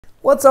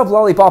What's up,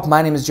 Lollipop?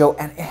 My name is Joe,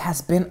 and it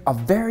has been a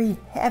very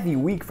heavy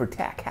week for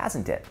tech,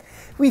 hasn't it?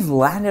 We've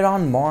landed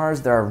on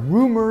Mars, there are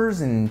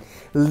rumors and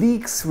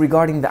leaks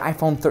regarding the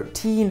iPhone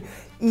 13,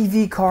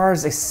 EV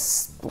cars,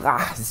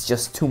 it's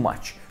just too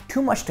much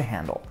to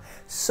handle.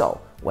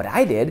 So, what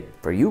I did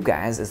for you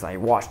guys is I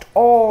watched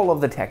all of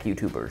the tech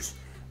YouTubers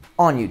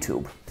on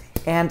YouTube,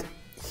 and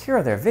here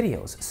are their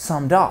videos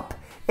summed up.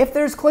 If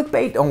there's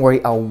clickbait, don't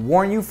worry, I'll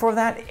warn you for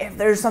that. If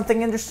there's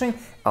something interesting,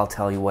 I'll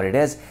tell you what it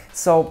is.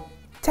 So,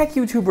 tech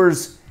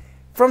YouTubers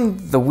from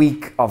the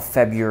week of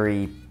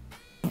February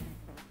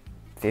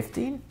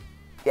 15?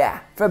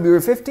 Yeah,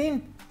 February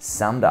 15,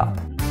 summed up.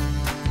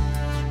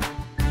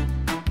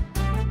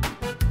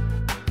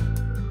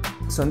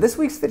 So in this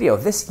week's video,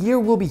 this year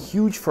will be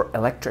huge for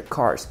electric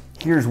cars.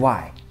 Here's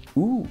why.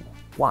 Ooh,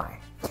 why?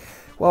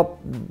 Well,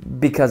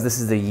 because this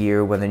is the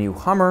year when the new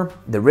Hummer,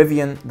 the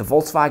Rivian, the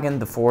Volkswagen,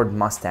 the Ford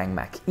Mustang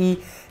Mach-E,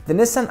 the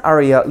Nissan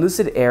Ariya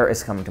Lucid Air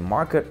is coming to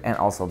market, and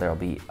also there'll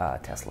be a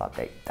Tesla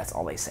update. That's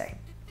all they say.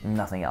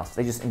 Nothing else.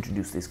 They just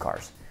introduce these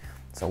cars.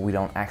 So we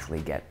don't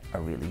actually get a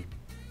really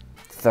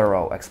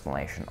thorough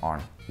explanation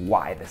on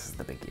why this is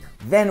the big year.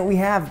 Then we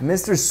have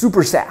Mr.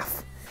 Super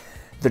Saf.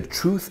 The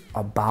truth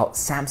about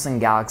Samsung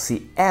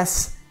Galaxy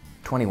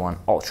S21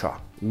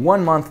 Ultra.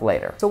 1 month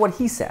later. So what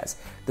he says,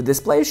 the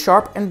display is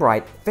sharp and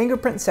bright,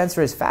 fingerprint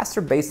sensor is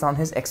faster based on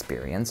his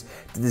experience,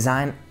 the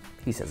design,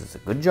 he says it's a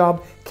good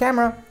job,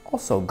 camera,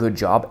 also good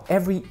job,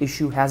 every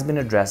issue has been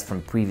addressed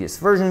from previous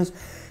versions,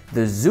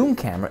 the zoom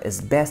camera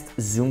is best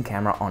zoom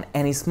camera on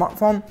any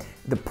smartphone,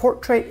 the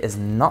portrait is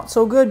not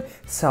so good,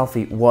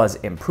 selfie was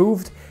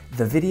improved,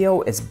 the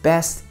video is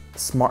best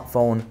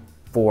smartphone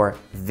for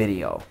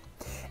video.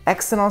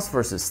 Exynos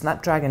versus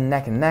Snapdragon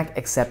neck and neck,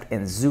 except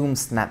in zoom,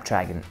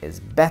 Snapdragon is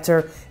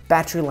better.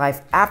 Battery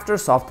life after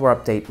software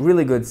update,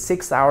 really good,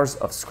 6 hours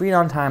of screen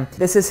on time.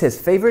 This is his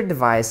favorite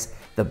device,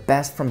 the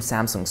best from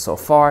Samsung so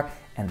far,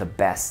 and the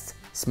best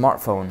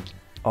smartphone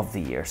of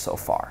the year so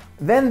far.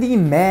 Then the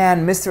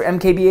man, Mr.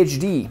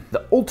 MKBHD,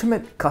 the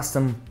ultimate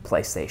custom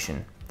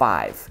PlayStation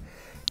 5.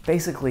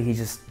 Basically, he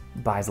just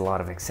buys a lot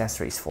of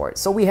accessories for it.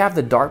 So we have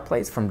the dark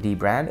plates from D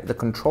brand, the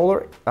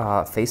controller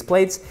face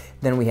plates,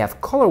 then we have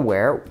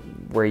colorware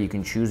where you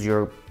can choose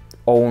your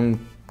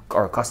own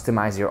or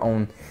customize your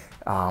own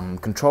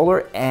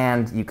controller,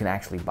 and you can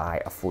actually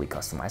buy a fully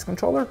customized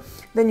controller.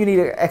 Then you need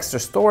extra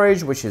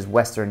storage, which is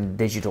Western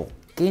Digital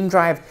Game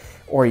Drive,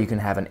 or you can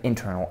have an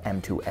internal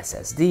M.2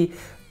 SSD,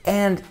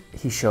 and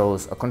he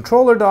shows a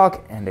controller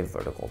dock and a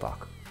vertical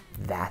dock.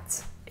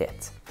 That's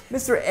it.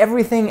 Mr.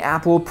 Everything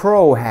Apple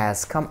Pro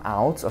has come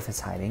out of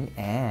his hiding,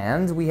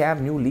 and we have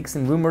new leaks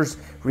and rumors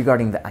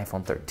regarding the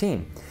iPhone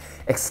 13.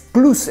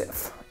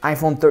 Exclusive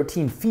iPhone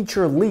 13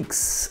 feature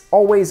leaks,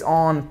 always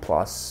on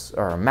plus,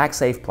 or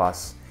MagSafe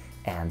plus,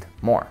 and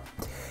more.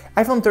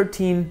 iPhone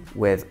 13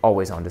 with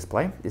always on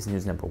display is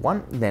news number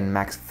 1. Then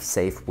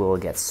MagSafe will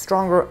get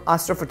stronger,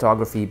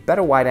 astrophotography,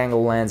 better wide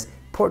angle lens,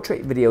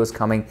 portrait video is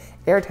coming,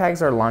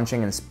 AirTags are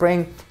launching in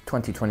spring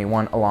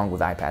 2021 along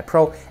with iPad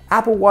Pro,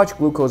 Apple Watch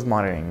glucose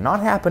monitoring not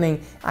happening,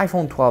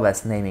 iPhone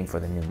 12s naming for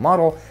the new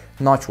model,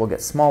 notch will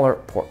get smaller,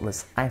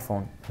 portless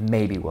iPhone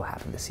maybe will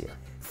happen this year.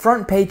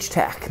 Front page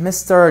tech,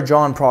 Mr.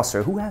 John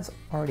Prosser, who has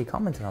already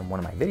commented on one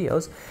of my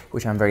videos,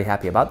 which I'm very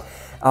happy about.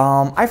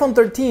 iPhone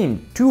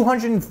 13,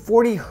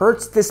 240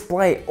 Hertz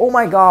display. Oh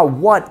my god,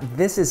 what?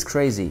 This is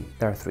crazy.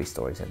 There are 3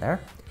 stories in there.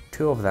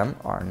 2 of them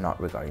are not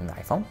regarding the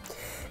iPhone.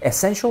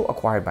 Essential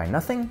acquired by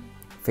nothing,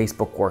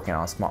 Facebook working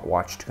on a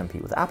smartwatch to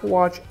compete with Apple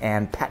Watch,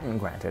 and patent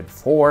granted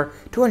for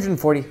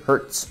 240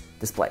 Hertz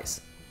displays.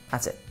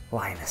 That's it.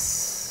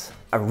 Linus.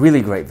 A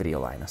really great video,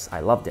 Linus. I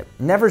loved it.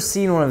 Never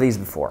seen one of these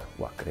before.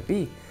 What could it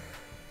be?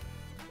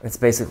 It's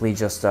basically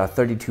just a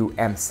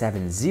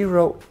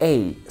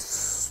 32M70A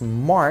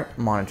smart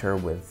monitor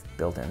with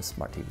built-in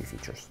smart TV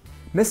features.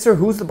 Mr.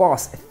 Who's the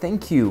Boss,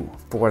 thank you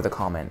for the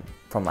comment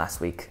from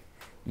last week.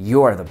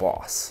 You're the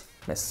boss.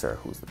 Mr.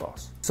 Who's the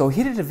Boss. So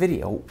he did a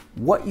video,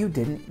 what you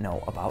didn't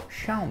know about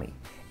Xiaomi.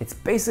 It's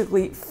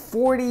basically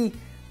 40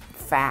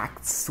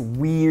 facts,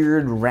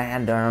 weird,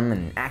 random,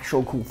 and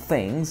actual cool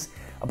things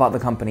about the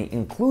company,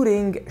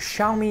 including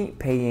Xiaomi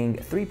paying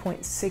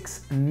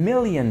 $3.6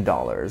 million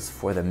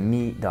for the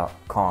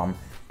mi.com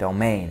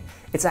domain.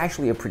 It's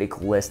actually a pretty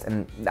cool list,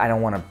 and I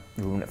don't want to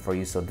ruin it for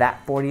you, so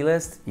that 40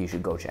 list you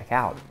should go check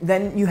out.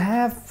 Then you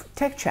have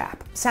Tech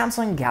Chap,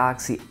 Samsung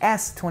Galaxy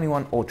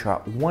S21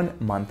 Ultra 1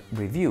 month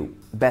review.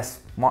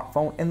 Best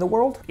smartphone in the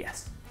world?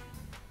 Yes.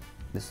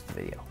 This is the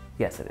video.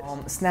 Yes, it is.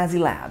 Snazzy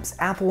Labs,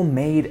 Apple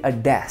made a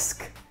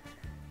desk.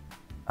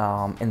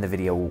 In the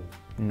video,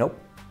 nope,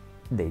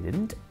 they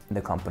didn't.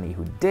 The company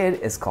who did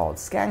is called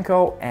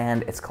Scanco,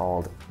 and it's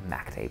called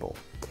MacTable.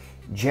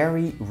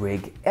 Jerry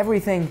Rig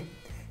Everything.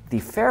 The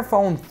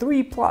Fairphone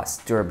 3 Plus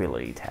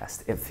durability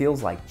test. It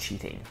feels like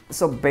cheating.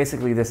 So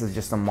basically this is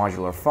just a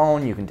modular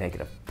phone, you can take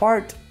it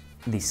apart.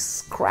 The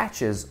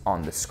scratches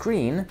on the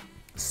screen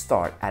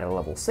start at a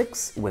level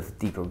 6 with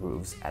deeper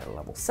grooves at a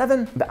level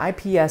 7. The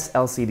IPS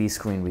LCD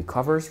screen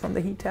recovers from the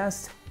heat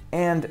test.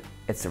 and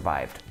it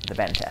survived the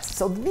bend test.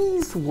 So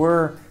these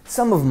were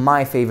some of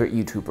my favorite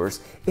YouTubers.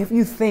 If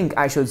you think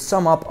I should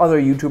sum up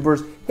other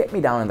YouTubers, hit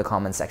me down in the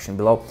comment section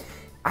below.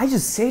 I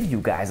just saved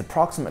you guys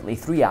approximately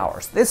 3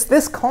 hours.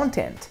 This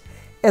content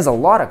is a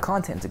lot of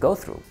content to go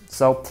through.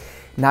 So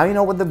now you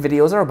know what the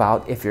videos are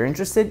about. If you're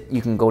interested,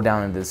 you can go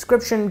down in the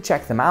description,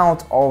 check them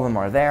out. All of them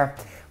are there.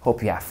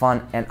 Hope you have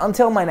fun. And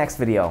until my next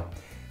video,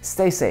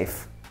 stay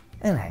safe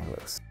and hang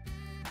loose.